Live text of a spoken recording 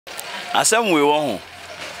asem we wo ho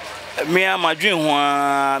me amadwen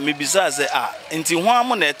ho me bisa se nti ho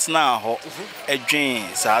am na etna ho edwen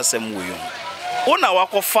sa asem we yo una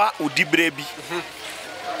wakofa odibere bi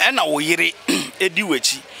ena wo yire edi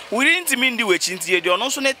wachi we nti me ndi wachi nti edi ono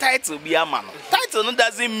so ne title bi ama no title no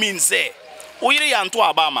doesn't mean say wo yire ya nto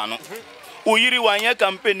aba ama no wo yire wanye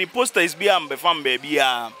campaign posters bi am be fam ba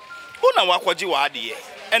bia una wakoji wa ade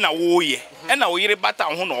ena wo ye ena wo yire bata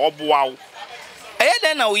ho na oboa wo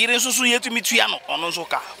den na wo yire nsusu yetumi tua no ono nso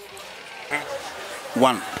ka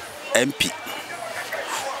 1 MP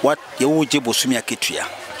what you je bosumi aketua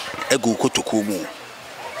egu kotoko mu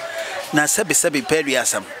na sebe peri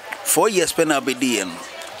asam 4 years pe na obedi no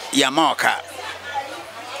ya ma oka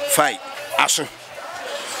 5 aso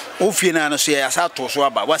ofie na no so ya sa to so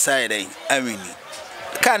aba wasa yeden awini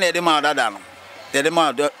ka na de ma dada no de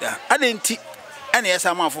ma adenti ana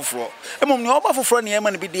yesa ma foforo emom ne oba foforo ne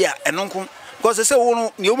yema ne bidi a eno nko because say wo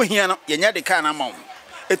no ne obehia no yenya de ka na ma wo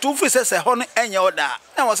etu fi se ho no enye oda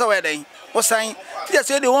na wo sa weden wo san ti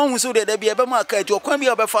say de won hu so de da bia be ma ka eti okwan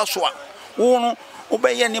bia obefa so a wo no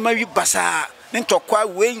obeye ne ma wi basa ne ntokwa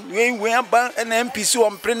we aba na MPC o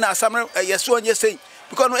mpre na asam yeso onye sei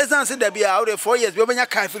because no exam say da bia o de 4 years bi obenya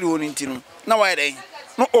ka fili won ntinu na weden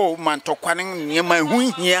no o man tokwa ne nyema hu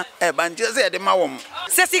hia e ba nje say de ma wo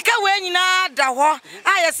se sika we nyina da ho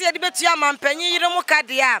a ye se de betua mampanyi yire mu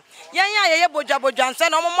kade a yen ye bojabojwa nse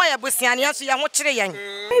na omomo ye busiane aso ye ho kire yen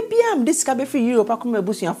biam this ka be free Europe akoma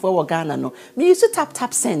busuafo wo Ghana no me use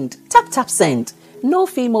tap send no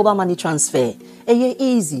fee mobile money transfer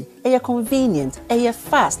easy convenient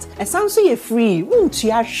fast and sounds so free won't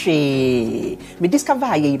you hwe me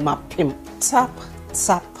discover ye mapim tap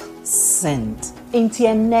send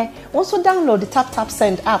Intienne also download the tap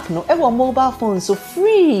send app no ever mobile phone so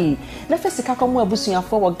free na fesika komo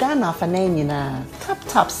abusuafo wo Ghana afa na nyina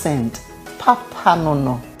tap send papa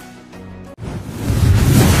no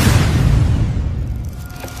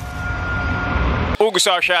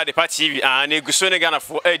Oguso ahwa de TV na eguso ne Ghana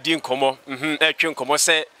fo adi nkomo atwe nkomo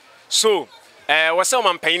se so wose o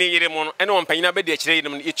mampanyin yire mu no ene o mampanyin abedi akire yire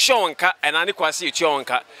mu no etua wonka ena ne kwase etua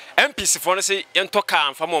wonka MPC fo no se yentoka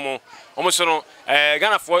amfa momo omo so no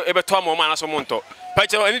Ghana fo ebeto amomo anaso monto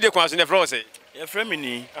pache eni de kwaso ne fro se ye frame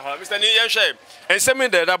ni Mr. ni yenhwe ensemi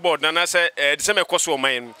de da board na se de se mekoso o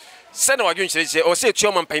man se na wadwen kire o se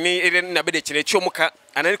etua mampanyin yire na abedi akire etua muka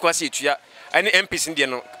ana ne kwase etua ene MPC ndie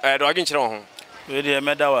no de wadwen kire ho we dey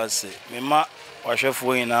meda wase me ma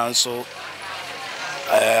wahwefo ina nso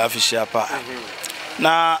official pa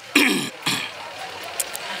na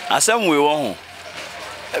asem we wo ho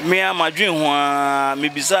me amadwen ho me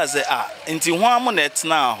bisa se nti ho am na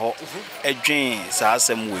etna ho edwen sa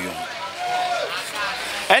asem we yo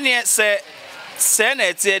ene se na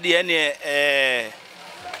etie de ene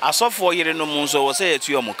asofo yire no mu nso wo se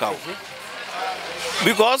etu yo muka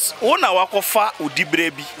because wona wakofa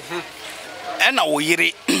odibere bi ena wo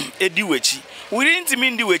yire edi wachi we didn't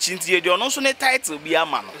mean the wachi nti edi ono so ne title bi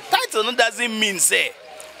ama no title no doesn't mean say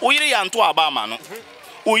wo yire ya nto aba ama no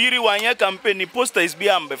wo yire wanye campaign posters bi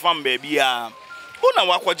am be fam ba bia una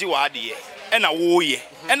wakoji wa ade ena wo ye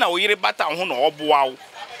ena wo yire bata ho na oboa wo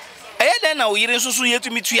den na wo yire nsusu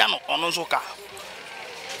yetumi tua no ono so ka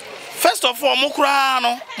first of all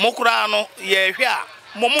mokura no ye hwe a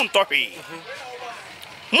momo ntohwe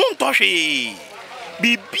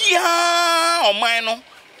bibia oman no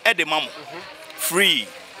e de mamo free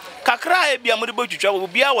kakra e bia mo de botwitwa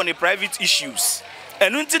bia won private issues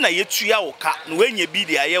enu nti na yetua wo ka na wanya bi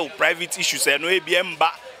de aye wo private issues enu e bia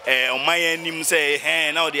mba oman anim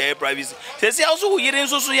say na wo de aye privacy say say also wo yire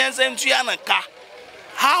nso yense ntua na ka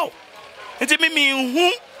how nti me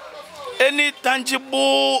hu any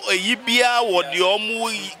tangible yibia wo de omu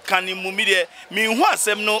kanimu mi de me hu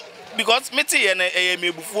asem no because me te ye na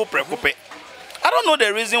mebufuo prekope I don't know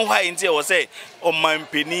the reason why India was say on my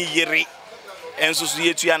penny yeri and so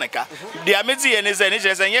yetu anaka. The ameti and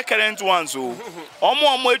is an and current one so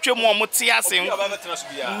omo etwemu omotiasin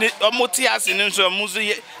omotiasin so muzu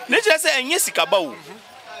nature say enyesika bawo.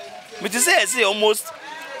 Me to say almost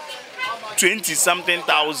 20 something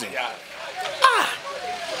thousand.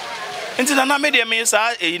 Into na media me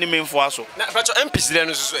sa e ni me mfo aso. Na facho MPC le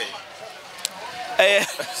no so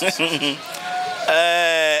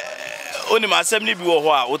Oni ma assembly bi wo ho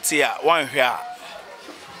a wote a wanhwe a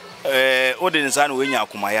odi nsa na wenya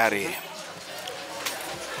akumayare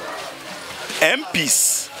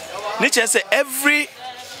MPs nature say every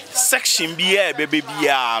section bi e bebe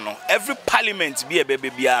bia no every parliament bi e bebe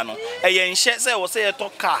bia no ye nhye say wo say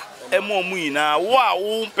toka emu nyina wo a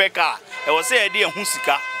wo peka e wo say e de ehu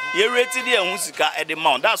sika ye rate de ehu sika e de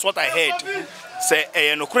mount that's what I heard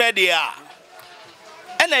say no kure de a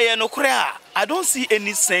I don't see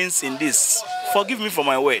any sense in this. Forgive me for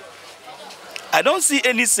my word. I don't see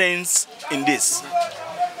any sense in this.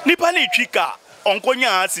 Nipa ni chika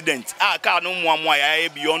onkonya accident. Car no mwa ya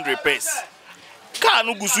beyond repairs. Car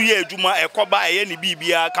no gusu ye adwuma ekoba eye ni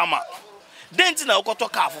bibia kama. Denti na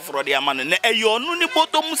okoto car foforo de ama no na eyonu ni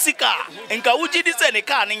bottom sika. Enka wuji di se ni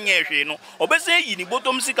car ni nye hwe no. Obese yi ni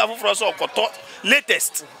bottom sika foforo so okoto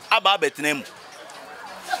latest aba betenemu.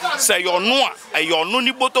 Say your no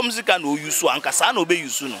ni bottom sika no yusu ankasa na obe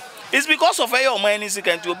yusu no. It's because of your money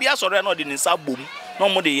sika nti obi asore na de ni sabom no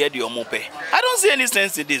mo de ye de omope. I don't see any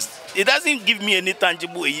sense in this. It doesn't give me any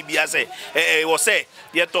tangible bia say was say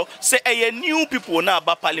yeto say new people na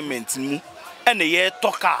about parliament mu and ye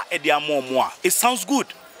talker e de amomo a. It sounds good.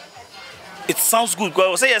 It sounds good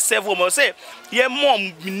because say yourself say ye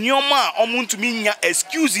mom nyoma omuntumi nya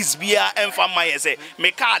excuses bia emfa man say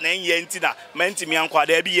me car na ye ntina mentimi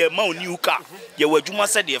ankwada bi ye ma new car ye wadwuma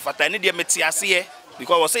say de fata ne de meti ase ye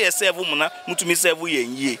because say yourself mu na mutumi serve ye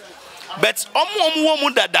nyi but wo mu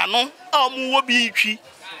dada no a wo bi twi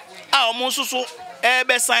a soso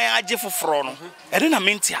ebe san age foforo no eno na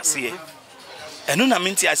menti ase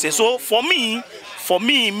so for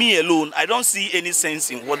me alone, I don't see any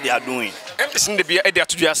sense in what they are doing. Empison de bia e de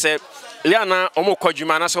atudua se liana omo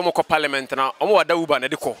kwadwuma na se omo ko parliament na omo wada uba na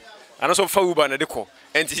de ko ana so fa uba na de ko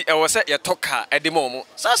enti e wo se ye toka e de momo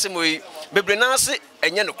sase moyi bebre na se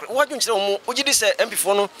enye no wadwun kire omo ogidi se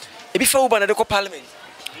MP4 no e bi fa uba na de ko parliament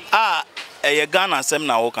ye Ghana sem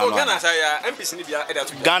na wo kan no Ghana say ya empison de bia e de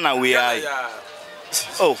atudua Ghana we are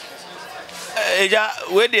oh eja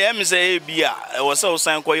we de em say bia e wo se o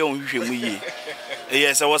san ko ye onhwehwemu yi.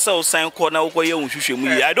 Yes, I was so sign corner.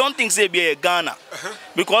 I don't think say be a Ghana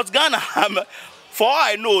because Ghana, for all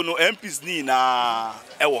I know, no MPs ni na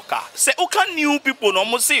ewoka. Say, okay, new people no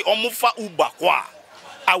must say omufa uba kwa.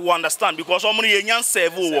 I will understand because omu ye nyan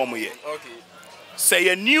serve omu ye. Okay. Say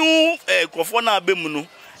a new kofona bemuno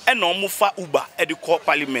and omufa uba at the court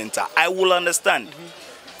parliament. I will understand.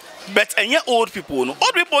 But any old people no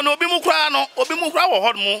obi mu kra wo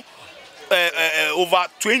hod mu over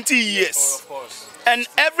 20 years. Of course. And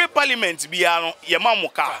every parliament be ano ye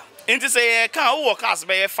mamuka. Inti say can wo cars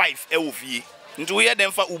be 5 e wo fie. Nti we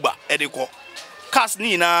dem fa Uber e de ko. Cars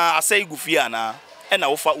ni na asai gu fie ana e na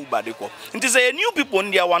wo fa Uber de ko. Inti say new people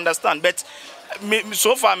in there understand but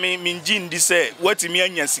so far me ngin di say what me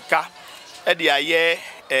anya sika e de aye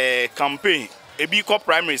campaign e bi ko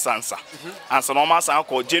primary sansa. Ansa no ma san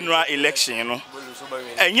ko general election no.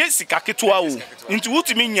 Enye sika ketewa wo. Nti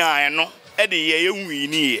wutimi nyaa no e de ye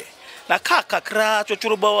nwini ye. Na kakra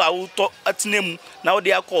chochoroba awuto atinemu na wo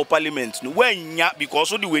dey call parliament no wanya because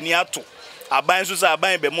the weni ato aban so say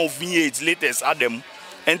aban be mo V8 latest adam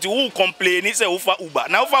and who complain say ufa Uber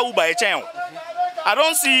na ufa Uber e chen. I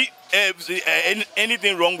don't see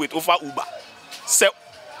anything wrong with ufa Uber. Say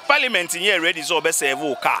parliament here ready so be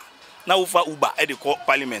serve car na ufa Uber e dey call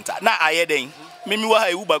parliament na aye den me wa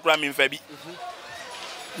Uber kra me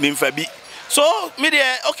mfa bi so me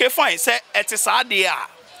dey okay fine say it is hard there.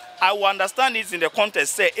 I will understand it in the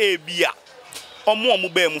context say bia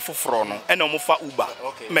omo be mu foforo no e na omo fa Uber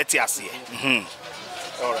meti ase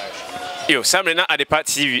all right yo samre na Adepa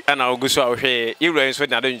TV ana oguso ahwe iwura nso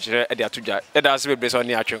na adonjire e de atodwa e da ase bebre so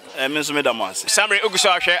ne atwen me nso me da mo ase samre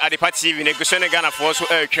oguso ahwe Adepa TV ne guso ne Ghana fo so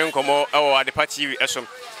atwen komo e wo Adepa TV esom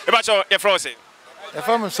e ba cho e frose e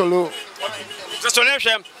fam solo so ne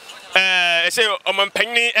hwe e say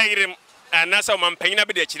omampanyi eyirem anasa omampanyina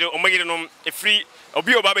be de akire omayire no e free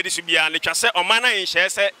obi oba be de so bia ne twa se omana en hye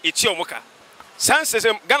se eti omuka sanse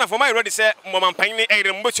Ghana for my ready say omampanyini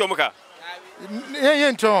eyirem bo ti omuka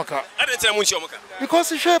ye ntonka ade tell mu ti omuka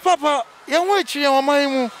because hwe papa ye ho echi ye oman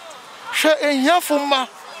mu hwe enhiafo ma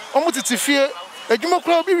omutiti fie adwuma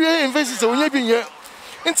kura obi wie university onye bi nye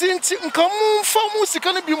nti nka mu mfa mu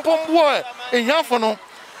sika ne bi mpombo enhiafo no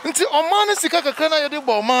nti oman sika kakra na ye de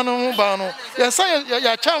bo oman no ba no ye sa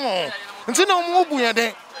ya chamo nti na mu bu ye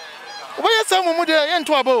den obaye sa mu de ye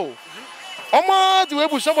nto aba o oma de we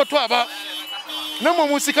bu so boto aba na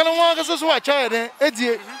mu sika no wa gase so wa cha ye den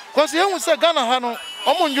edie cause ye hu se Ghana ha no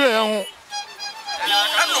omo ndure ye ho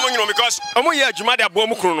ano mo nyino because omo ye adwuma de abo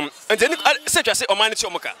mu kunu no nti se twa se oman ti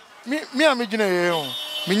omuka me a me gina ye ho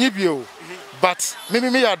me nyibie o but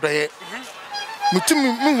me ya doye mutum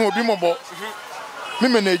me hu obi mobo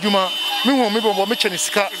me na adwuma me hu me bobo me chene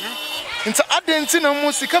sika nti adenti na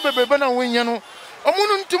mu sika bebebe na wonye no omo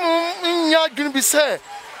no ntum nya adwene bi se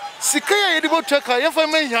sika ya yedi botaka ye fa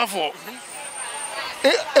me hiafo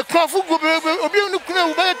e krafu go obi no kuna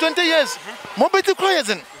u ba 20 years mo beti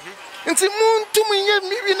kroyezen nti mu ntum nya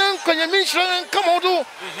mi na nkanya mi nhira nkama do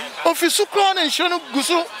ofisu kra na nhira no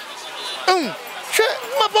guso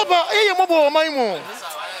Ma papa eye mo bo man mu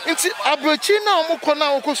nti abrochi na o mo kọ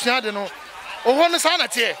na o ko sua de no o ho ne sa na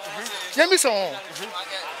te yemi so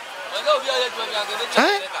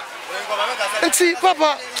nti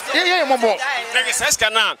papa eye mo bo ngi seska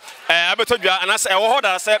na abetodwa anase e wo ho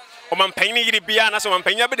da se o man panyin yiri bia na se o man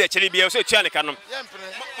panyin abede akiri bia so etua ne kanom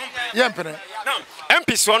yempene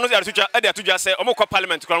MP so no de atodwa se o mo kọ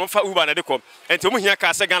parliament kọ mo fa uba na de kọ enti o mo hia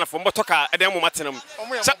ka se Ghana fo mo toka e de mo matenam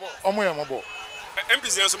omo ye mo bo MP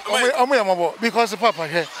so omo ye mo bo because papa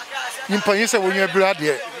he nimpanyin se wonyu abira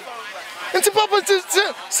de nti papa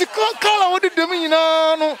si kala wo de dem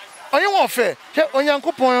nyina no onye wo fe he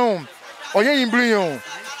onyankopon onye yimbiri yon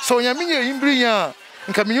so onyamenye yimbiri yan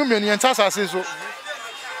nka menyu menu yan tasase so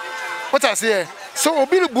what I say so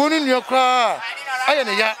obi le buo ni nua kra aye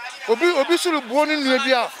ne ya obi so le buo ni nua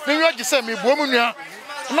bia na nwa gise me buo mu nua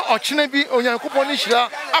na ochina bi onyankopon ni hira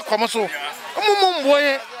akom so mumu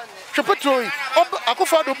mboye hwepetro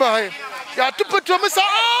akofa do ba he ya tupetro me sa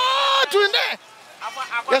to ne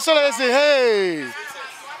yes so let's say hey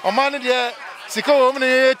omani de sika wo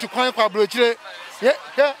mne tu kwan kwa brochire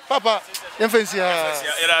yeah papa yemfensi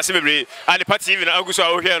ya sebebre ali party even aguso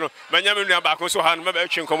ahwe no manyame nua ba ko so ha no maba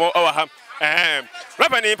twe nkomo o wa ha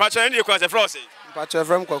rapper ni pacha ndi ko as a floss pacha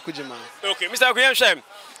from Kwakujima okay Mr. Kuyemshem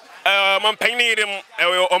man panyin dem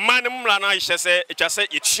o man mra na hye se etwase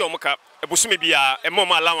yechi omka ebusumi bia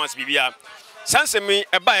emom allowance bibia sansemi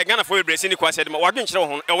eba e Ghana for ebresi ni kwase dem wadwen kire wo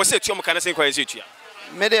ho e wo se etu omka na se kwase etua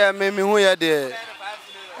me de me hu ye de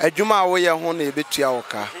adwuma wo ye ho na ebetua wo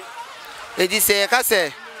ka eji se ka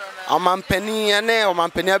se omampani ene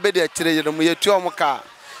omampani abede akire ye dem ye tu omka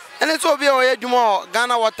ene so obi o ye adwuma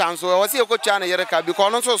Ghana water so wo se ekotua na yere ka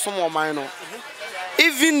because no so som oman no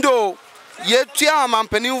even though ye tua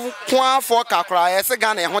omampani kwa afọ kakra ye se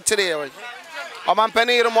Ghana ye ho kire ye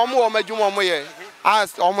omampani yere mo mo adwuma mo ye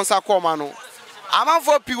as omusa ko ma no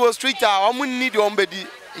amanfo piwo street a omu need ombedi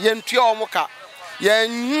ye ntua omka ye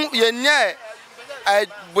nye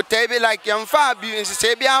butebe like yamfa bi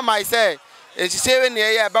nsise bi amai say nsise we ne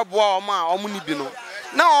ye beboa oma omu ni bi no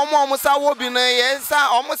na omu sa wo bi no ye sa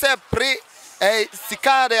omu say pre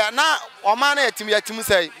sikare na oma na yatim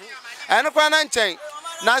say ene kwa na nchen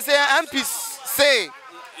na say MP say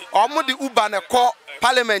omu di uba ne ko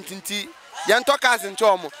parliament nti ye ntokas nche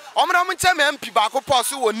omu na omu nche me MP ba ko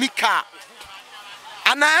pose wo nika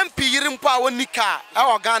ana MP yirim pa wo nika e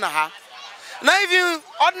o Ghana ha na even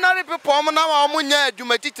ordinary people na wa nya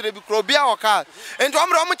adwuma titire bi kro bia oka enti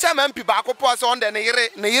omo chema MP ba ko po so on de ne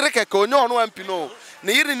yire keke onye ono MP no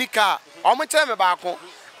ne yire nika omo chema ba ko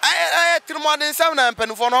tirmodin sam na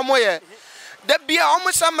mpanufo no omo ye da bia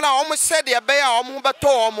omo samra omo se de be ya omo beto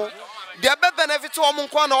omo de be benefit omo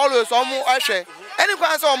nko na always omo ahwe eni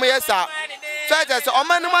kwan se omo yesa so just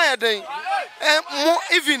omo ni ma ye den mo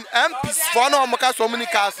even MPs for no omo ka so omo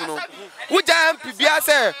nika so no uja MP bia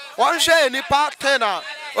se won hwe ni pa 10 a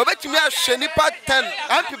obetimi ahwe ni pa 10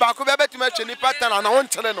 MP ba ko betimi ahwe ni pa 10 na won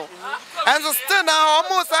tere no and so still now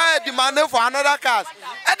almost demand for another cars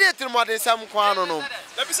e dey tirmodin sam kwa no no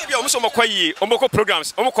na bi se bia omo so mokwayi omo ko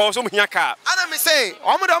programs omo ko so mo hia car ana me say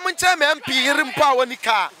omo do omo nche me MP yirim pa woni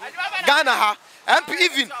car Ghana ha MP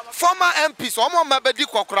even former MPs omo mabedi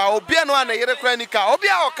kokora obi no ana yire kra ni car obi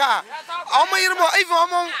a oka omo yirimo even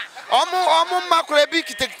omo makora bi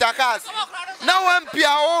kitekita cars now MP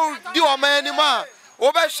a o di omo anima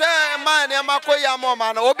obe hwe man e makoyi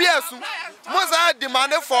amoma na obi asu moza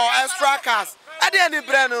demand for extra cars ade ani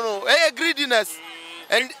bre no greediness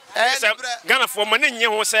and Ghana for money nye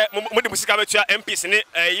ho se mo de musika betua MPs ne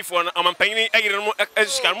yifo na amampanyin ayire no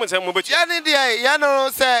sika mo se mo betua ya ni de ya no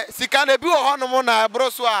se sika na bi wo ho no mo na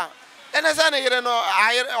broso a ene se na yire no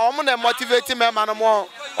omo na motivate me ma no mo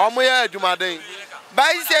omo ya adwumaden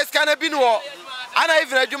bai se sika na bi no ana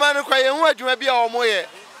even adwuma no kwa ye hu adwuma bi a omo ye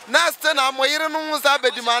na still na mo yire no sa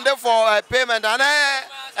be demand for payment ana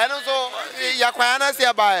eno so yakwa na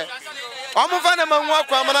se ba omo fa na manwu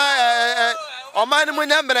akwa na Omani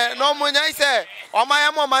munya mbre no munya ise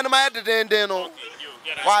omaya mo man ma dedenden no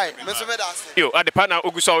why me so me da se yo at the partner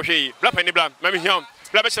oguso ohwe bla pani bla mami hiam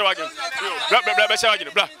bla be shere wagin bla be shere wagin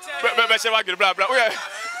bla be shere wagin bla oh yeah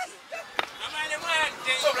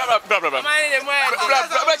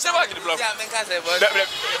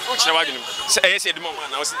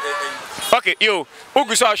okay yo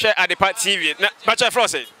oguso ohwe at the part TV na bacha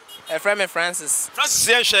Francis Francis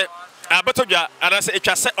ye hwe abotodwa adase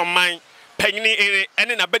etwase oman panyini ere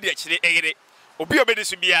ene na bedi akire ere obi obedi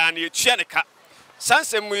so bia na etua ne ka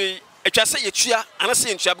sansem etwase yetua anase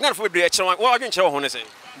yentua Ghana fo bebre akire wa adwen ho ne se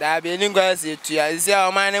da be ni ngwa se etua isi a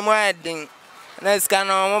o man mo adin na ska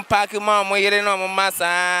no mo park mo yire no mo masa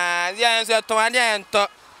ya enso to ade ento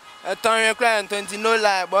Eton cry 20 no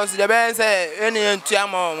lie boss the ben say any ntua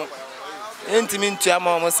mom. Intimi ntua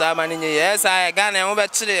mom sa ma ni yes I Ghana wo be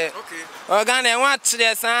kire. Okay. O Ghana wo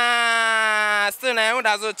kire sa still na wo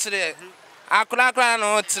da zo kire. Akura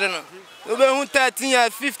no kire no. We be hu 13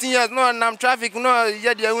 years 15 years no nam traffic no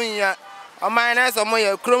ye de hu ya. O minus o mo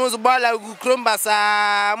ye krom zo bala gu krom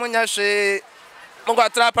basa mo nya hwe. Mo go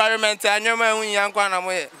tra parliament anyoma hu ya nkwa na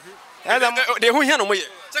mo ye. De hu ya no mo ye.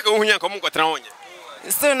 Check hu ya ko mo go tra wonye.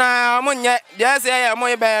 Still na mo nye dia say ya mo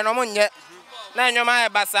be no mo nye na nyoma e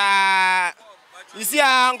basa isi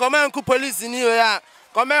a nkoma nku police ni o ya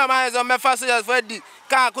koma ma zo me fa soldiers for di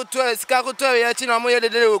ka ko to ya chi na mo ye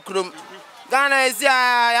dede okrum Ghana isi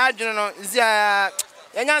a ya dwene no isi a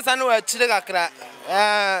ya nyansa no wa chire kakra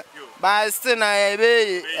ba still na e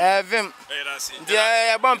be vim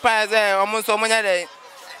dia e bon pa ze o mo so mo nya de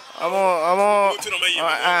Omo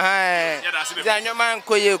ya nyoma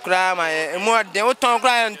nko ye kura ma e mo de wo ton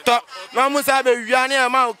kura nto no mo sa be wiane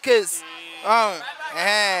ma o case o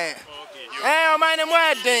mine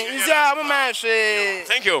mo den izi a mo ma hwe.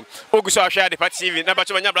 Thank you. Oguso ahwa de Party TV na ba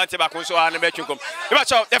cho nya blante ba kon so na be twinkom e ba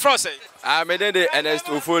cho the France me den de Ernest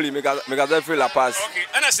Ofoli me ga feel la pass. Okay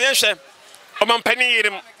ana se nhwe o man pani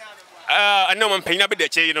yirim ana man pani na be de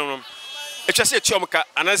che yirim no e twa se tuomka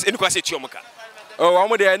ana enu kwa se tuomka. Oh,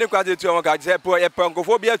 I'm there. Any quality to my cat, poor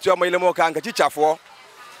Pancophobia to my limo can catch for.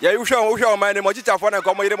 Yeah, you show my name, Mochita and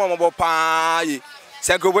come with him about pie.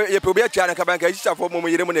 Sanko, you probably can come and catch for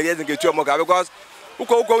moment and get to Mocha because who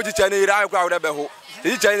go to Chinese, I crowd about who.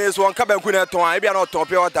 The Chinese one come and couldn't talk, I be not top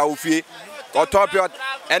your taufi or top your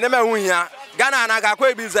and the man who here. Ghana and I got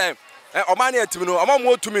quite busy. O mani etimi o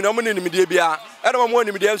mo tumi no mo ni nimde bia e no mo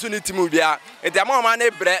nimde nso ni timi bia e de mo ma na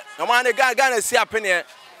bre o ma na Ghana si apene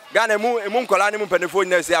Ghana mu nkola ni mu penefo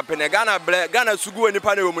nyina si apene Ghana bre Ghana sugu ani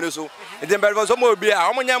pa na wo mu so e de mbelfo so mo bia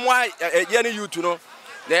o mo nya mo ye ni youth no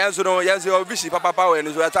na yenso no yenso visi papa we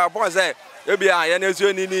ni so ta pon say e bia ye na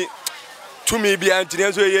so ni tumi bia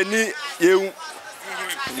ntine so ye ni yehu.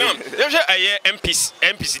 No, there's a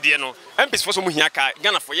MPs dear no. MPs for some hiaka,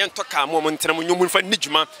 Ghana for young toka, moment, and for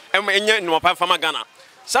Nijuma, and no apart from Ghana.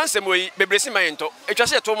 Sansem way, Bebresi Maento, it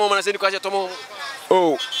was a tomo and I tomo.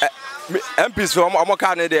 Oh, MPs from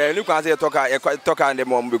Amokane there, you can say toka and the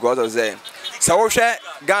mom because of them. So,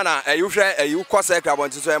 Ghana, you share a you cross a carbon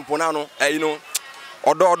to Ponano, you know,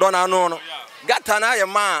 or Donano. Gatana ya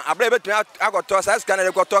ma abrebe tu akoto sa scan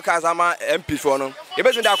de koto ka sama MP for no e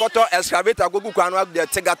be da koto excavator gogu kwanu ag de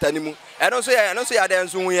tegata ni mu e no so ya de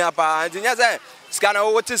nso hu ya pa ntinya se scan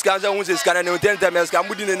wo ti scan so hu se scan ne otenta me scan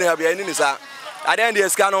mudi ne ha bia ni sa ade en de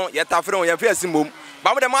scan no ye tafre no ye fe asimbom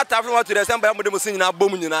ba mo de ma tafre no to de semba mo de mo sinyina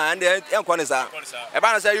bom nyina en de enko ne sa e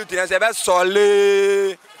ba na say youth ne se be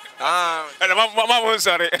sole and my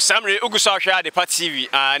sorry, Samri Ugusa de Party TV,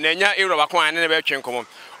 and Nanya Irabakwan and never can come on.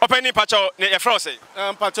 Opening Pacho, a Frosty.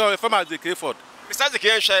 Pacho, from the Clifford. Besides the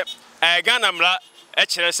Kirsha, Ganamla,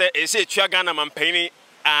 HSA, is it Chaganam and Penny,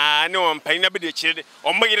 no, and Penny be chilled,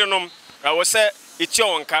 or Magiranum, I was say, it's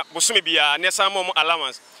your uncle, Busumibia, Nesamo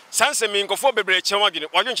allowance. Sansa go for Bebre Chawagin,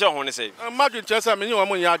 what don't you want to say? Imagine Chessa, you are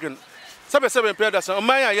Yagan. 7 pairs of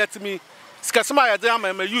Maya yet to me. Skasma Dam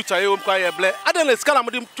and youth I quiet black. I don't scalam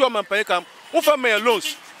to my paycam, offer me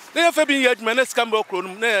loans. They have been yet menace cambo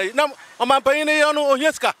cronum. Now, on my paying or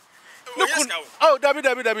Yeska. Oh,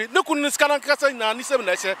 W. No couldn't scan Casa in 97.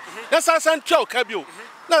 I said, that's our son choke, have you?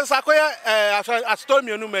 Now, Sakoya, I stole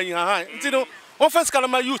me a new man in her hand. You know, offer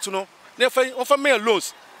scalama youth, no, therefore offer me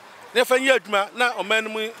loans. Never yet, now, a man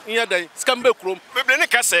in your day, scambo crom. Maybe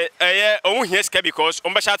Casse, oh, yes, because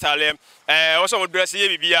Ombashatale, also dress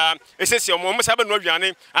Yabia, it says your almost have no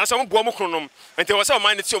Johnny, and some Bomocronum, and there was some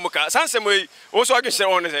minded Somoka. Sansom way, also I can say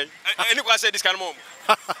on it. And you say this kind of moment.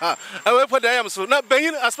 I will put the am so not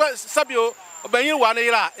being as far as Sabio, obeying 1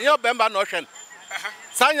 year, your Bamba notion.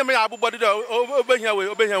 Sanya me abu body obey here,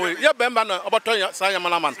 your Bamba about Sanya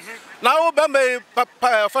Malaman. Now, Bamba,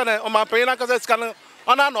 Papa, on my paying scanner.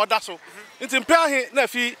 Ona no daso nti mpia he na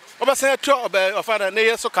fi obasan atwa ofada na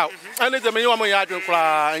yeso ka ane de me yomo ya adwen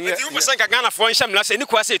kra anye nti ubasan ka Ghana fo nham la se ni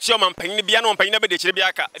kwa se etwa mampan ni bia na mampan na be de kire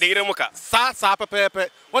bia ka de yire mu ka sa pepepe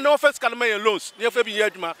wona o first kalma ye loans ne fa bi ye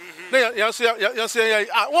adwuma na yanso ye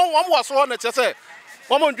won waso na che se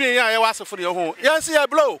won ndwen ya ye wasefo de ho yanso ye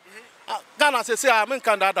blow Ghana se a men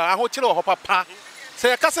kan da aho kire ho papa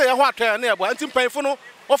se ka se ye ho atwa na ye bo nti mpanfo no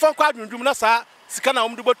wo fa kwa adwundum na sa sika na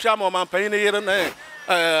omdu botua ma mampan ne yire na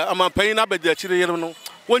amampan na bedi akire yire no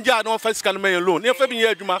wonja na fa sika na me loan ne fa bi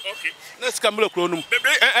ye adwuma na sika mle kro num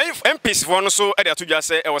MPs for no so e de atodwa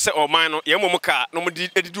se e wo se oman no ye momu ka no mu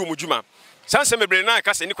edidu mu dwuma sanse mebre na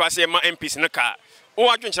ka se ni kwase ma MPs ne ka o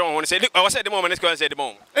adwenkyerɛ ho say I was say the moment is say the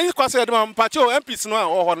moment any kwase de man pacho MPs no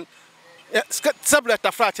ho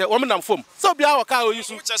separate frat wo menam fom so bia wo ka o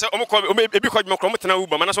yusu say ebi ko dwuma kro mtena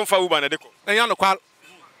uba mana so mfa uba na de ko enya no kwa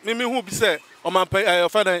me hu bi say o man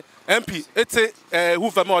ofan MP ete hu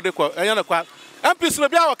fa me o de ko enya no kwa MPs no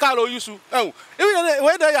bia wo ka o yusu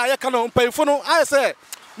we dey ya ka no mpayfo no I say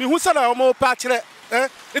me hu say na o mo pa kire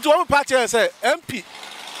it wo pa kire say MP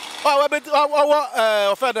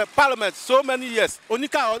of parliament so many years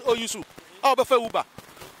onika o yusu o be fa uba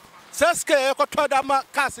seske e ko to da ma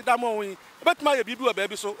case da mo wi betuma ye bibi wa ba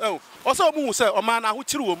bi so o so mu hu say o ma na ho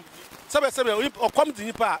kire wom sebe o kom di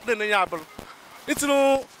nipa na nya abro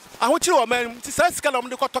itinu aho kire o man ti seske na mo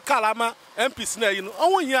de ko to kala ma MPs na yi no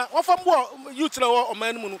o hia o fa mo youth na o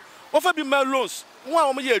man mu no o fa bi ma loans won a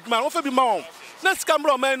o ye adwuma o fa bi ma won na sika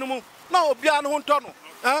mro o man mu na obia no ho nto no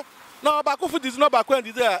no ba ko fudi no ba ko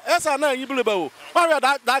ndi there esa na yin bile ba o ma re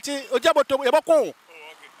da chi ojaboto ye bokon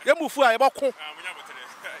ye mufu a ye bokon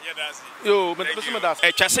yo me das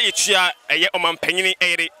twa se yetua eye omampanyini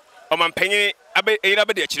ere omampanyini abe ere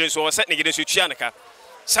abe de akire so o se ne gede so tua naka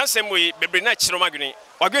sansem we bebre na akire magwene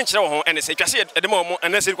wagwenkyere wo ho ene se twa se de mo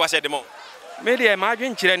ene se kwase de mo me de ma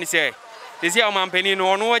adwenkyere ni se sia omampanyini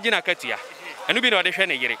no ono wagina katua enu bi na ode hwe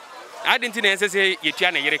ne yere adinti na ense se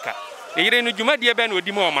yetua ne yere ka ne yere no dwuma de be na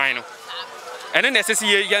odi mo oman no ene na ense se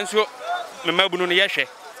ye nso me mabunu no ye hwe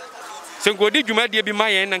se ngodi dwuma de bi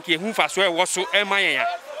mayen na nke hu fa so e wo so e mayen ya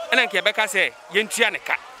ena nke be ka se ye ntua ne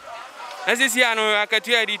ka ense ano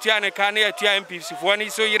akatua di tua ne ka na ya tua MPs fo ni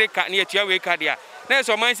so yere ka na ya tua we ka dia na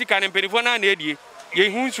so man sika ne mpelifo na edie ye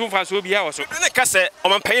hu so fa so bia wo so ne ka se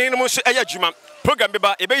omanpanyin no so eya dwuma program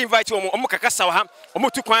beba e be invite omo kakasa wa ha omo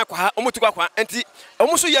tu kwan kwa ha omo tu kwa enti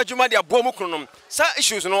omo so ya dwuma de abo mo kronom sa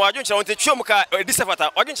issues no wadwenkyere won te twom ka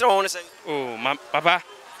disafata wadwenkyere won ne se papa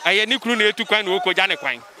aye ni kru na etu kwan na okoja ne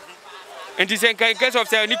kwan enti se in case of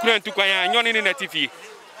say ni kru etu kwan anyo ne na TV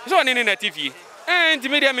so ne na TV enti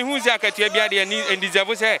media me hu zi akatua bia de ni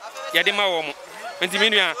endeserve say ye de ma wo mo enti me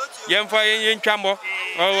nua ye mfa ye ntwambo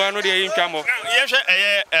o no de ye ntwambo ye hwe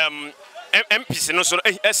eye MPs no so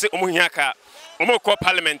ese omo hia ka omo ko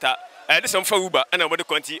parliament a de sem fa uba na omo de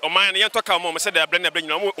konti oman ye ntoka omo se da brand na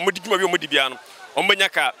brand omo diguma bi omo dibia no omo nya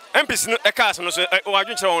ka MPs no e cars no so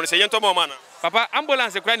wadwenkyere won se ye ntomo omo na papa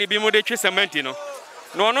ambulance kra ni bi mo de twe cement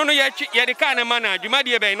no no ye de ka na mana adwuma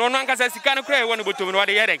de be no ankasa sika no kra e won botom no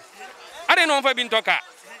de ye den ade no mfa bi ntoka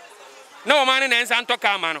na oman na ensa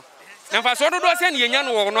ntoka ama no na fa so do se ne yenya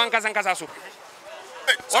no wo no ankasa so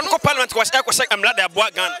on ko parliament ko se ko se amla da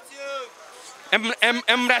boa gan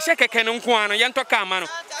emra shekeke no nko ano ye ntoka ama no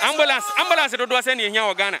ambulance do se ne yenya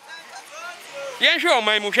wo Ghana ye hwe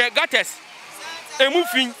oman mu hwe gates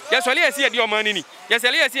emufin ye sole esi edi oman ni ye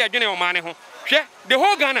sele esi adwene oman ne ho hwe the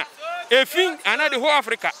whole Ghana efin ana the whole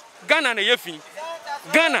Africa Ghana na yefin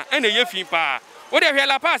Ghana ene yefin pa wo de hwe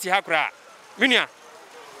la pass ha kra minia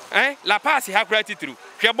la pass ha kra titru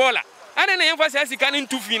hwe bola ana na yemfa se sika ne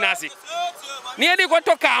ntufin na ase ne ye de ko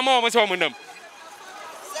toka ama o mo se o munam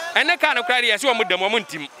ene ka no kra de ye se o mudam o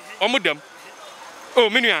muntim o mudam o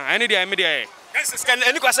minia ene de me de scan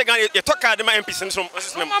eni kwa se gan ye toka de ma MPs nso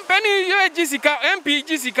osisnem mampani ye jisika MP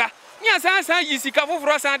jisika ni asan jisika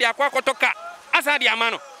foforo asan de akwa toka asan de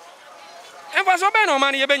ama no enfa so be no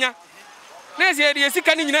ma ne ye benya na se ye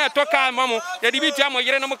sika ni nyina toka mamo ye de bitua mo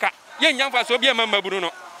yere no muka ye nya mfa so bi ma mabunu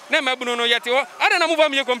no na mabunu no ye te ho ada na mova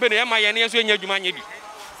me company ye ma ye ne so nya adwuma nya bi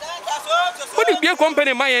odi bi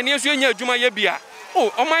company ma ye ne so nya adwuma ye bia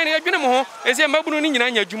o man ne adwene mo ho e se mabunu ni nyina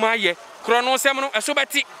nya adwuma ye kro no sem no eso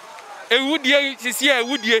beti ewudie sisi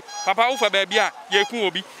ewudie papa wo fa ba bia ye ku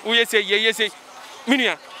obi wo ye se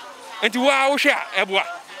minua enti wa wo hwe a eboa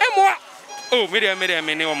emoa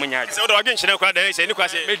me ne o munya se wo do adwenkyere kwa da se ni kwa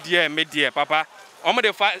se me die papa o mo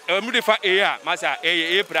de fa a masa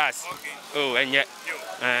a plus enye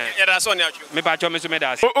ya da so ne atwo me ba cho me so me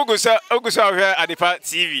da ogusa hwe Adepa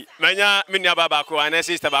TV manya minua baba ko ana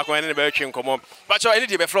sister ba ko ne ba twe nkomo ba cho eni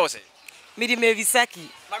de be flow se me di mevisaki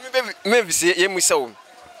ma me visi ye musa wo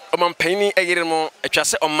omampanyini eyire mo atwa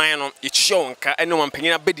se oman no ekyio nka ene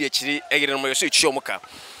omampanyini abedi akiri eyire mo yeso ekyio muka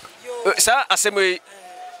sa aseme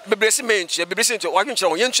bebresi menchi bebresi nti wadwenkyere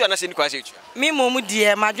won yentu ana se ni kwase etua mi mo mu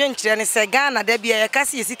die ma dwenkyere ne se Ghana da bia ye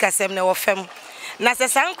kase yesi kasem ne wo fam na se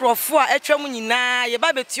sankrofo a atwam nyina ye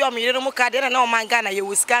ba betu o yire mu ka de na o man Ghana ye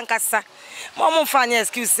wosika nkasa mo mo mfa nya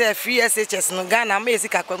excuse free SHS no Ghana ma yesi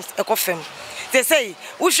ka ekofem te say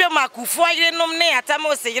uhwe makufo yire nom ne atama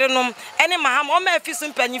o se yire nom ene maham o ma afi so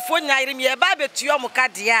mpanyifo nya yire me ye ba betu o mu ka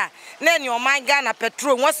de a na ene o man Ghana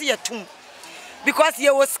petrol won se yetum because ye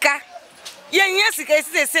wosika ye nya sika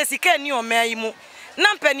esi sika ni o ma yi mu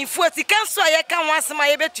na mpanifo sika nso aye ka ho asema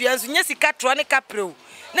ye betua nso nya sika tro ne kapro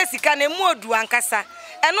na sika na mu odu ankasa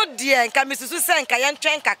eno de nka misusu se nka ye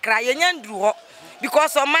ntwen kakra ye nya nduru ho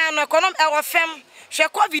because o man no economy e wo fem hwe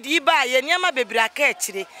covid yi ba ye niam bebira ka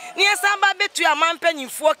akire ne ye samba betua man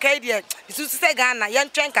mpanifo ka de misusu se Ghana ye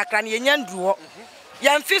ntwen kakra na ye nya nduru ho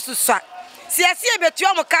ye mfisu sa siasi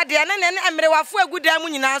ebetua mo ka de na ne amrewafo aguda mu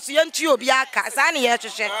nyina so ye ntu obi aka sa ne ye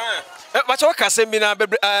hwehwe But what can say me now?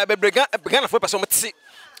 Began for person say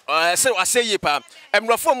I say ye pa.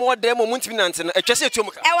 Emrafo mo dem mo ntimi nante na atwa se etuo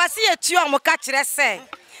mo ka. E wase etuo mo ka kire se.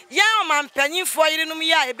 Ya o man panyimfo yirenum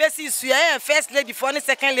ya ebesi su ya first lady for ne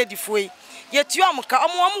second lady for yi. Ye tuo mo ka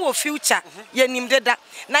omo wo future ye nim deda.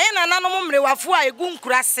 Na ye nananom mrewafo a egu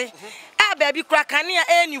nkurase. Baby kura kania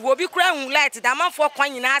eni wo bi kura hu light da manfo kwan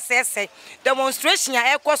nyina asese demonstration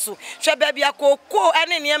ya ekoso hwe baby akoko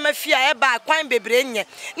ene ne mafia e ba kwan bebre nye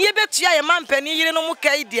ne ye betua ye mampani yire no mu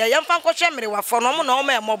kai die ye mfa nkwohwe mrewafo no mo na o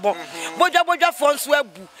ma emobo bodwa fo nso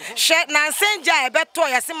abu hwe na nsenja e beto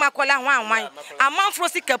ya se makola ho anwan amanfro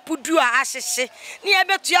sika pudu a ahyehye ne ye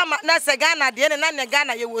betua na se Ghana de ne na ne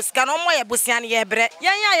Ghana ye wo sika no mo ye bosiane ye bre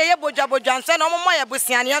yen ye bodwa nso na mo ye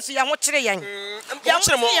bosiane aso ye ho kire yen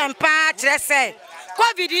ye mpa say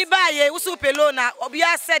COVID ba ye usu pelo na obi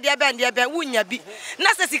said ya ben wunya bi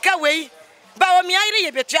na se sika wei ba o mi ayire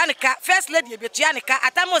ye betua ne ka first lady ye betua ne ka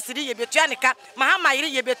atamosiri ye betua ne ka mahama yire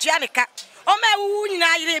ye betua ne ka o ma wu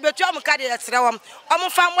nyina yire ye betua mo ka de yesere wom o mo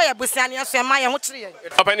fa mo ye bosiane aso ma ye ho kire ye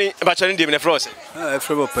opani ba chane dem ne froze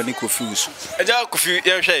efrebo pani confuse eja kofi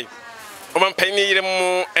ye hwe o man pani yire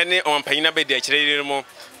mo ene o man pani na be de akire yire mo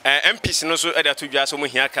MPs no so e da to dwa so mo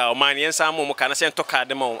hia ka o man yensa mo ka na se nto ka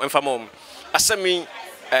de mo emfa mo asemi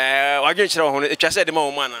wadwen kire ho etwa se de ma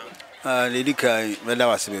wo mana lady kai weda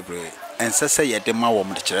wase bebre ense se ye de ma wo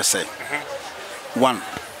mo de kire se 1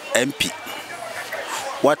 MP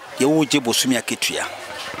what ye wo je bosumi aketua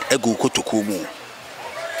egu kotoko mu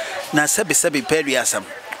na sebe peri asam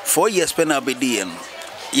 4 years pe na obedi en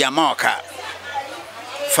ya ma oka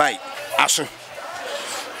 5 aso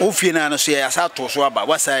ofie na no so ya sa to so aba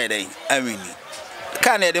wasa ye den awini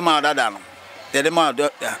ka na de ma dada no de ma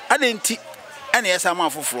adenti ene yesa ma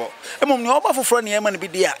foforo emom ne oba foforo ne yema ne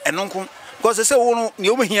bidia eno nko because se wo no ne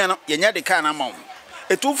obehia no ye nya de ka na ma wo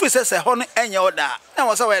etu fu se ho no enye oda na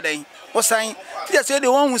wo sa we den wo san ya se de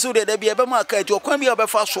won hu so de da bia be ma ka eti okwan bia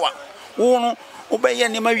obefa so a wo no obeye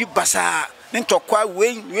ne ma wi basa ne ntokwa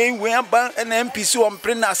we aba na MPC wo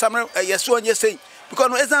mpre na asamre yeso onye sei because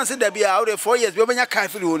no essence da bia out 4 years be obenya ka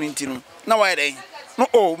fili won ntinu na we den no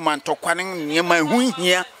o man tokwa ne ne ma hu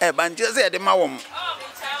hia e ba nje se de ma wo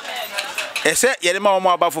ese yele ma omo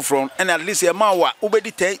aba foforo and at least ye ma wa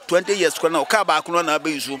ubedi 20 years kwa na o ka ba kuno na ba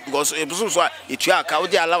isu because e busu so a etua aka o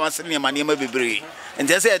di allowance ne ma bebre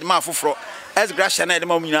ente ese ye ma foforo as grasha na ye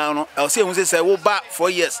ma nyina no e se hu se wo ba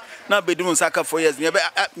 4 years na be dum saka 4 years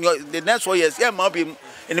the next 4 years ye ma be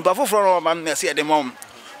eni ba foforo no ma na se ye de ma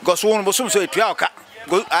because won busu so etua aka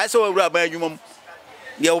I saw a rubber yumum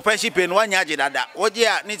ye openship en wanya age dada wo je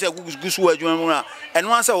a ni se gusu adwuma mu na eno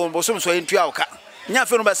ansa wo bosom so entua aka nya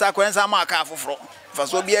fe no be sa kwen sa ma aka afoforo fa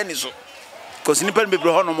so bia ni so cause ni pen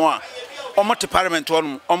bebre ho no mo a omo te parliament ho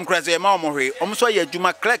no om krase ma omo hwe om so ye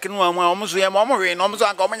adwuma clerk no amu om so ye ma omo hwe no om so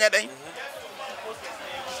anka omo nya den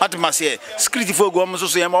atmase security fo go om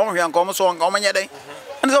so ye ma omo hwe anka om so anka omo nya den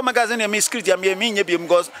and so magazine me security am ye me nya bi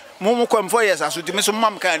because mo kwam 4 years aso ti me so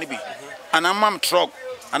mam ka ni bi ana mam truck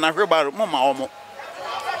ana hwe bar mo ma omo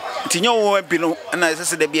tinyo wo bi no na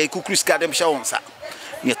sese da bia ikukuru ska dem hye wonsa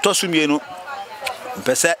me tosu mienu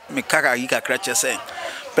pese me kaka yi kakra chese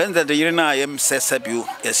president yire na yem sese bio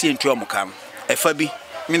yesi entu amukam efa bi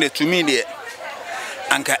me na tumi de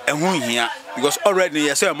anka ehun hia because already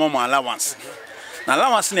yesi mom allowance na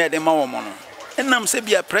allowance na de ma wo mo no enam se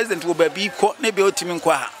bia president wo ba bi ko na bia otimi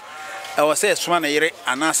nkwa ha e wo se soma na yire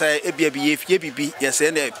anasa ebia bi yefie bibi yesi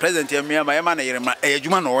na president yemia ma yema na yire ma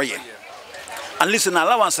ejuma na oye and listen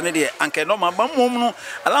allowance ne de anka no ma ba mom no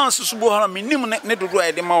allowance so bo ha minim ne dodo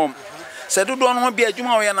a de ma wo se dodo no bia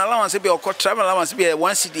adwuma wo ya na allowance bia okọ travel allowance bia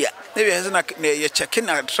 1 cedi a ne bia na ye check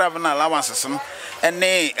na travel na allowance so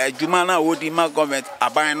ene adwuma na wodi ma government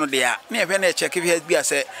aban no de a ne ye na check bia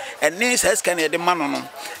se ene se scan ye de ma no no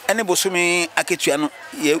ene bosumi aketua no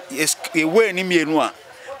ye we ni mienu a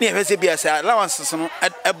ne ye se bia se allowance so no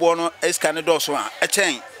ebo no scan do so a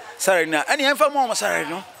echen sorry na ene en fa mo sorry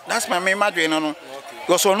no that's my madwe no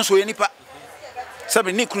go so no so ye nipa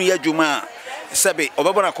sabe ni kunu ye adwuma sabe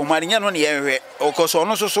obabona komari nya no ne ye hwe okoso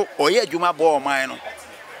no so oye adwuma bo oman no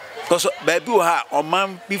koso baabi wo ha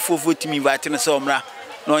oman bi fofo timi vate no se omra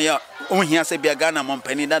no ya ohia se bia Ghana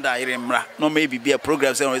mompani dada ire mra no ma bibia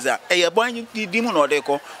program se no ze e ye bon di mu no de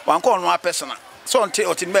ko wanko no apesona so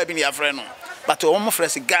until maybe near friend. But almost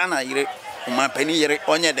fresh Ghana, my penny yere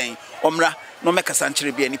on your day, Omra, no make a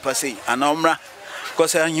century be any passe, and Omra,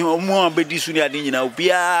 because I knew more be this you know, be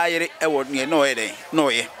a word near no day, no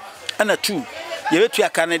ye. And a two, you to a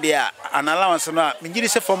Canada, an allowance of not, you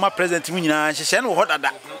say former president, she sent what at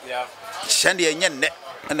that. Shandy and yen,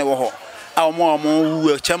 and they were hot. Our more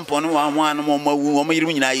who champion one more woman, you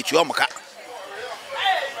mean I eat your maca.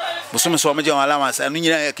 But some so much allowance, and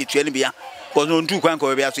you know, kitchen beer, was no 2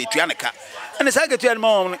 quanko be to Tianica. And the secretary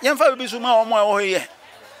mom, young father be so more here.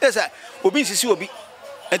 Yes, I will be to be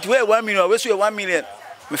at where 1 million, wish you 1 million.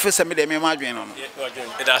 My first Sunday, my margin on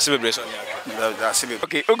that's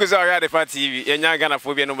okay. Uguzara the party, and you're gonna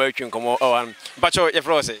phobia no merchant come on. But your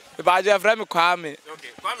frosty. The Baja Frame Kwame. Okay,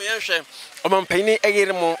 Kwame, I'm sure. I'm penny a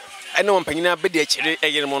year more. I know I'm penny a bit a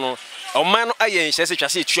year mono. O man, I says it, I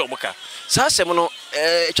see Choboka. Sassemono,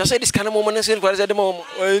 just say this kind of moment, was at the moment.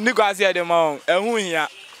 Nicosia at the moment, and who here?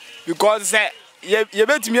 Because you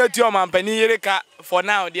bet me at your man, Penny Erika, for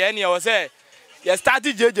now, the end was say, you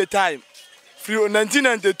started JJ time. From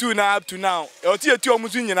 1992 now up to now, you're 2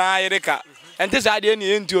 months in Erika. And this idea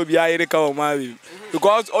into be Erika or Mavi.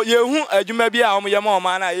 Because you may be a home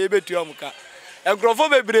man, I able to Yamka. And Grofo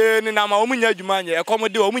brain and I'm a woman, you a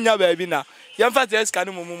comedy woman, baby now. Young father's kind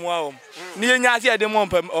of mum. Near Nasi at the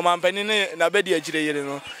moment, or man penny, Nabedi,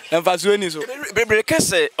 and Fasuini.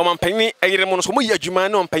 Brecase, or man penny, a year mono,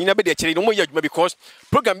 Mujamano, and Penabedi, no more because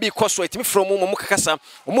program be cost waiting from Mokasa,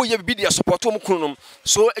 or Muya be a support to Mukunum.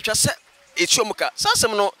 So it just said it's Chomuka.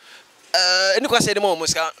 Sassamno, Nicola said the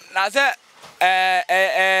moment, Naza,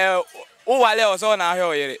 Wale was on our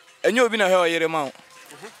hair, and you've been a hair amount.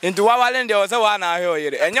 Into Wawaland there was a 1 hour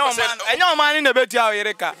here. And your man in the bed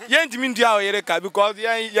Erika. Yent mean to Erika because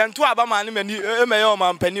yan 2 Abaman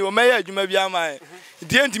man penny or mayor you may be a man.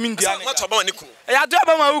 Didn't mean to not about Nico. I do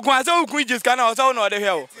about my who so quick just can also know the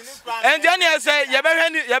hell. And Jenny say, you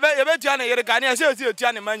bet Erika, and I say to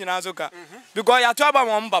Tiana man in Azoka. Because I talk about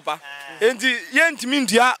one papa. And yent mean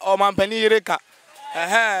to or man penny Erika.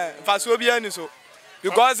 Fasobian so.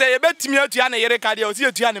 Because they bet me to an Erika, they will see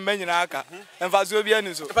a Tiana man in Aka, and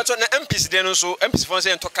Fasobian so. But on the MPs, then so MPs for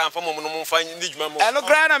saying to come from Momo finding the Mamma. I look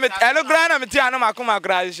grand at Tiana Macuma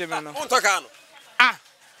Gradishman. Ah,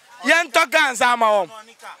 Yan Tokan Sama.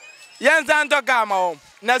 Yan Santo Camo.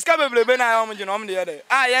 Nascably Ben I am the other.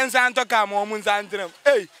 Ah, Yan Santo Camo, Munsantum.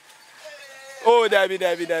 Hey. Oh, David.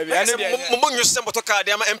 And you send to car,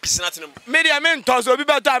 they are MPs nothing. Media mentors will be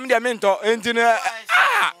better, media mentor, engineer.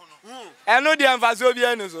 Ah. I know the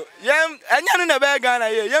Amphassobians. Yam, and you know the bag Ghana,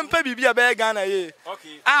 young baby be a bag Ghana. Okay.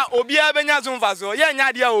 Ah, Obia Benazum Faso, Yan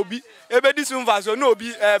Yadia Obi, Ebedisum Faso, no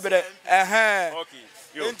be ever. Okay.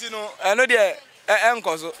 I know the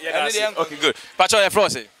uncles. Okay, good. But I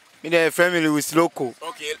frosty. In a family with local.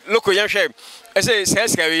 Okay, local young shape. I say,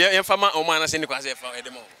 says, young farmer or man, I send the class for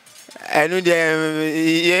the moment. I know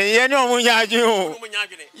the no Munyaju.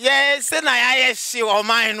 Yes, and I see or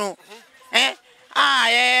mine. Eh? Ah,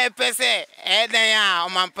 yeah, pese,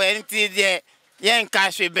 then my party there, young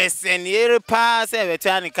cash best and year pass every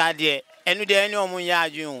time cardia, and there no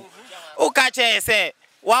Munyaju. O catch say,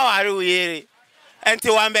 wow, are you here?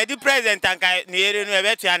 Until one bed present and near a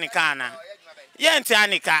veterianicana. Yan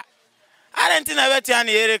Tianica. I don't think a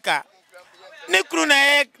veterianica.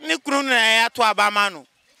 Nikruna to Abamanu.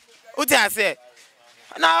 Uta say,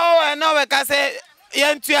 now I know I can say,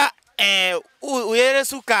 Yantia. We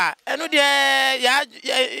suka enu de ya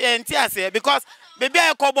entiase because baby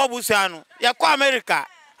I call Bobusano ya ko America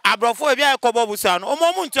abrofo baby I call Bobusano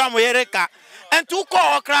omo ntu amoyereka entu ko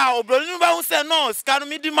okra obronu ba hu se no skanu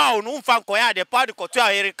midima o no mfa ko ya de party ko to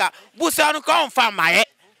America busano ko mfa maye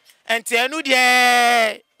enti enu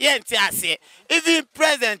de ye entiase even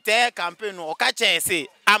president campaign o ka say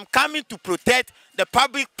I'm coming to protect the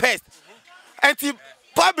public pest enti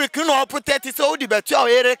public no protect it so the better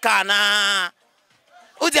Erika na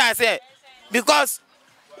uja say because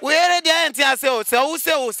we already enter say o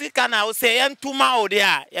say kana o say entuma o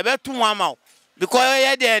there ye betu ma because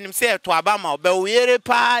ye there him say to abama be we ere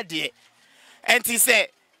pa de enti say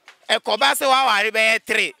e koba say wa ware be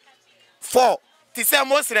 3 4 ti say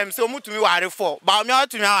muslim so mutumi ware 4 ba me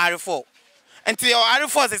otumi ware 4 enti ware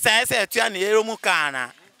 4 say tu na ere mu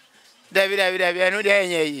kana David enu de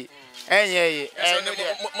enye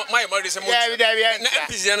my mother is a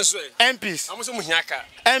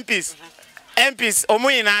MPs,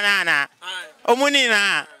 Omunina,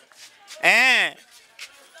 Omunina,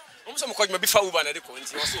 some call me before Uba,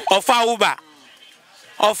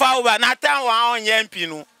 or Fauba, not on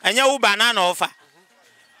Yampino, and your banana offer.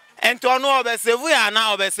 And to know Besevu are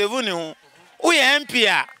now Besevunu. We MP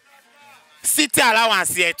city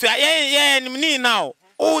allowance here to ni now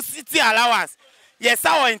o city allowance yes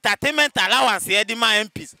our entertainment allowance here the my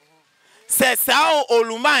MPs says how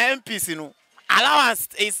oluma MPs no allowance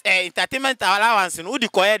is entertainment allowance no di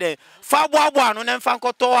ko here fa boabo anu na mfa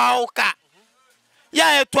nkoto wa oka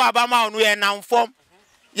ya eto abama anu ye na mfom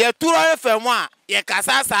ye turo efem a ye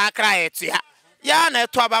kasasa Accra etua ya na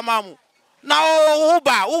eto abama mu na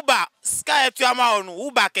uba sky etua ma onu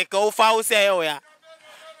uba keke o fa o se ya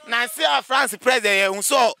na see a France president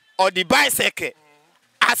unso or the bicycle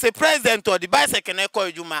as a president or the bicycle na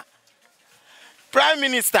ko ejuma prime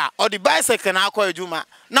minister or the bicycle na ko ejuma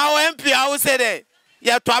now MP I will say there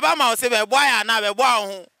ye to abama o se be boy na be boy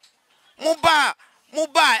ho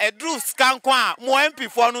muba edru scan kwa mo MP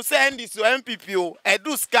for no send this to MPP o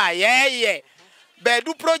edru sky yeah be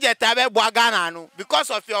do project abe boy Ghana no because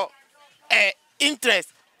of your interest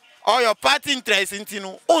or your party interest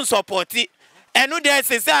into own support it. And no there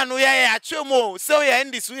say anu ya achemo so ya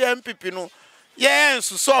ndi su MPP no ya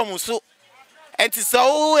ensu so mu so enti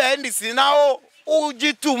so ndi si na o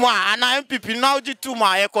jitu ma ana MPP na o jitu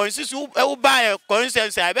ma e constitution e ba e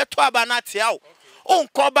constitution e beto aba na tia o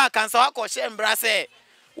nko ba kan sa wa ko she mbra se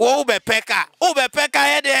wo be peka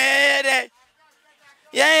ye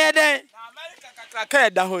de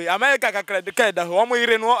America ho America kakra da ho omo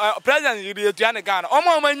yire no president yire etua ne Ghana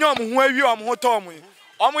omo manyom ho awi omo ho to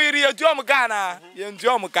omo yire etua omo Ghana ye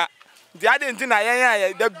ntua omo ka ndi ade nti na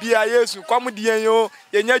yen da bia Yesu kwam die yo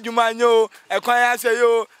ye nya dwuma nyo ekwan ase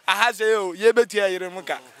yo ahase yo ye betia yire mu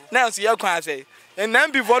ka na nso ye kwan ase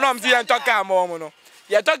enam before no mti ye ntoka ma omo no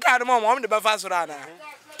ye toka no omo de ba fa soro na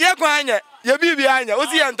ye kwan anya ye bibia anya o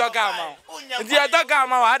ti ye ntoka ma ndi ye toka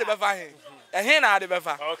ma wa de ba fa he na ade be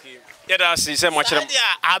fa okay yeah that's say much them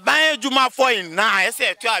aban ejuma for in na ese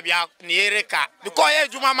etu abia na ereka because ye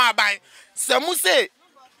ejuma ma aban se mu se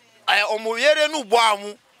omo yere nu bo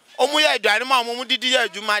amu omo ye aduane ma omo didi ye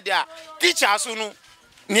ejuma de a teachers no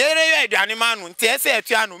na yere ye aduane ma no nti ese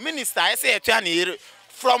etu anu minister ese etu na yere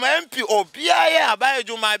from MP obia ye aban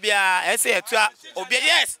ejuma bia ese etu obia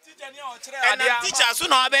yes and teachers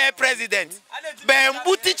no aban president be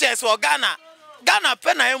mbu teachers for Ghana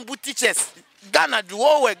pena embu teachers Ghana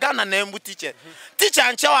duowe Ghana na embu teachers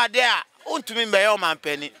teacher nchewa there untumi mbe yo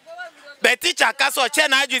mampeni be teacher kaso che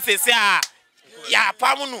na aju sese a ya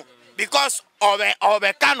pamunu because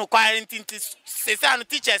obe kanu quarantine sese anu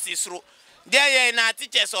teachers isru there ye na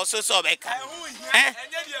teachers also so be ka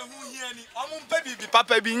enye de hu hia ni omumpa bibi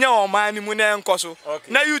papa bi nya o man ni mu na enkoso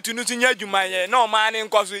na youth nu tinya adwuma ye na o man ni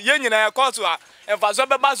enkoso ye nyina enkoso a emfaso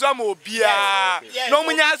beba so ma obia no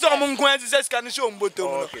munya so mo nko anti se ska ni so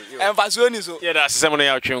mbotom no emfaso ni so yeah that's some no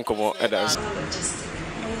ya twen komo that's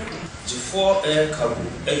before kabu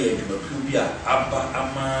dwumaku bi a aba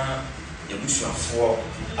ama yabusuafo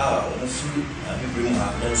a omufu abibrem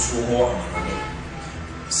ha na so ho amanone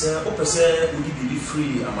se opese udi bibi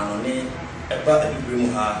free amanone eba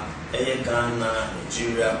abibrem ha Ghana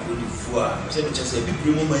Nigeria Cote d'Ivoire se be chese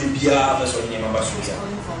abibrem ma bia ba so nyema ba so za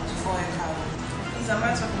am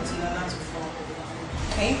I talking to you not before?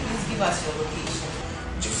 Can you please give us your location?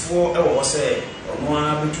 Before I was say, no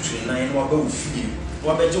one to 9 or go fee.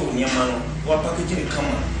 What better when your man, what packaging come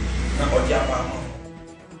on, not or Japan.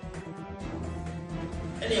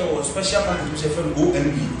 Any special package was from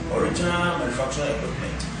OMB, original manufacturing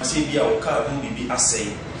equipment. I say, be our car, don't be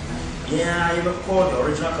assay. Yeah, I ever called the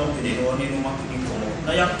original company or any marketing come on.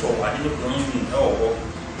 Now you have to, I didn't know,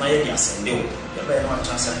 my yes, and they the better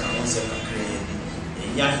chance I can answer create.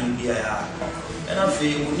 Yahin bia ena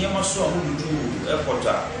fe oniema so a mo du airport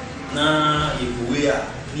na yebuwe a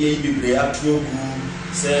bia bibre atuogu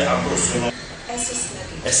se abroso no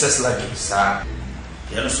SS luggage sa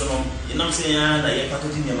ya no so no inam se ya na ye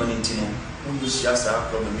packaging nyama ntino mo ni sia sa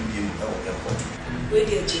problem bi mu airport we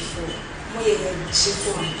dey chifo mo ye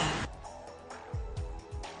chifo amba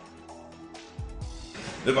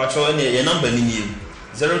the patrol ye number ni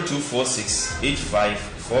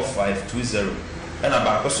 0246854520 and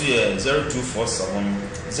about 0247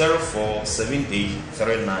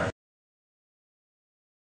 047839.